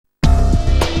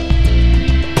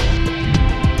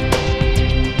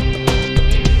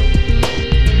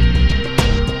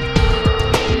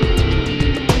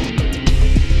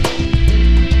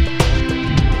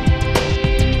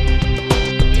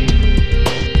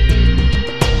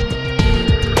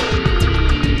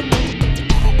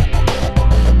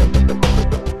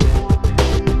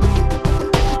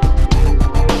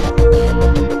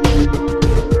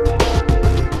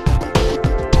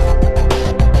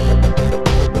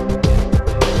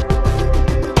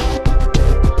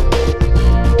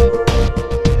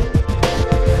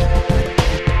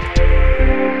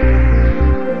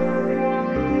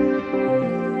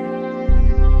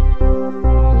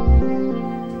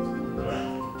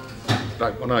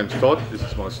My name's Todd. This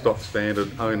is my stock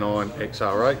standard 09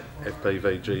 XR8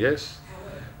 FPV GS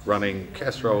running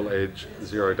Castrol EDGE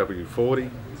 0W40.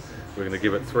 We're going to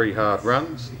give it 3 hard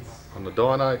runs on the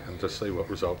dyno and just see what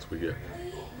results we get.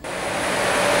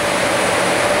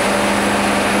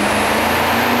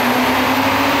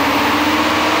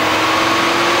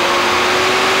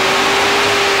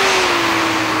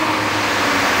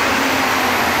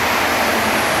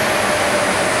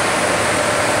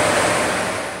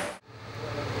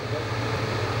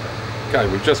 Okay,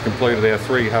 we've just completed our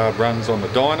 3 hard runs on the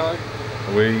dyno.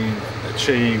 We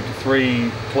achieved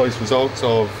 3 close results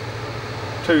of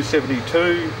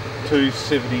 272,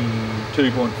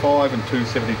 272.5 and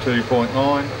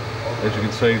 272.9. As you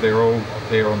can see, they're all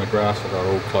there on the graph, so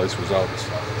they're all close results.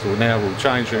 So now we'll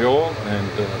change the oil and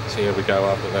see how we go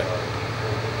after that.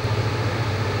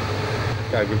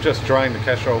 Okay, we've just drained the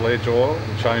Castrol EDGE oil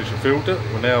and changed the filter.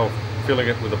 We're now filling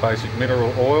it with a basic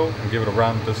mineral oil and give it a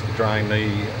run just to drain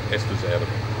the esters out of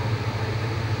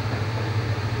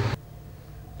it.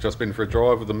 Just been for a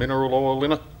drive with the mineral oil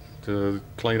in it to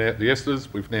clean out the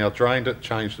esters. We've now drained it,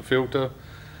 changed the filter,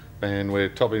 and we're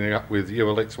topping it up with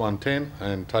ULX110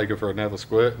 and take it for another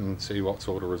squirt and see what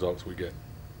sort of results we get.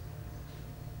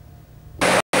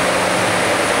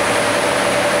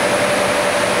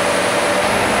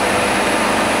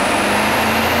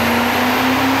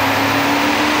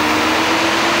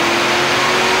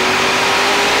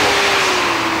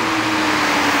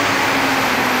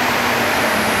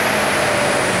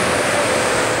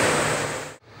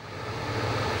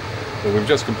 Well, we've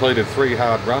just completed 3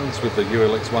 hard runs with the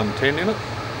ULX110 in it,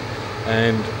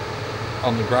 and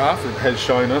on the graph it has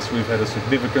shown us we've had a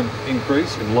significant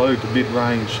increase in low to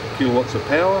mid-range kilowatts of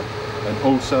power and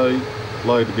also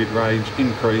low to mid-range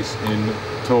increase in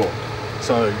torque.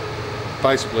 So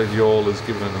basically the oil has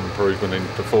given an improvement in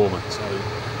performance, so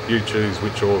you choose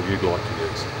which oil you'd like to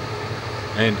use.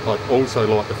 And I'd also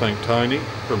like to thank Tony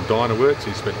from Dyno.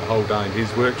 He spent the whole day in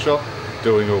his workshop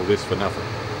doing all this for nothing.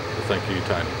 So thank you,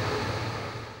 Tony.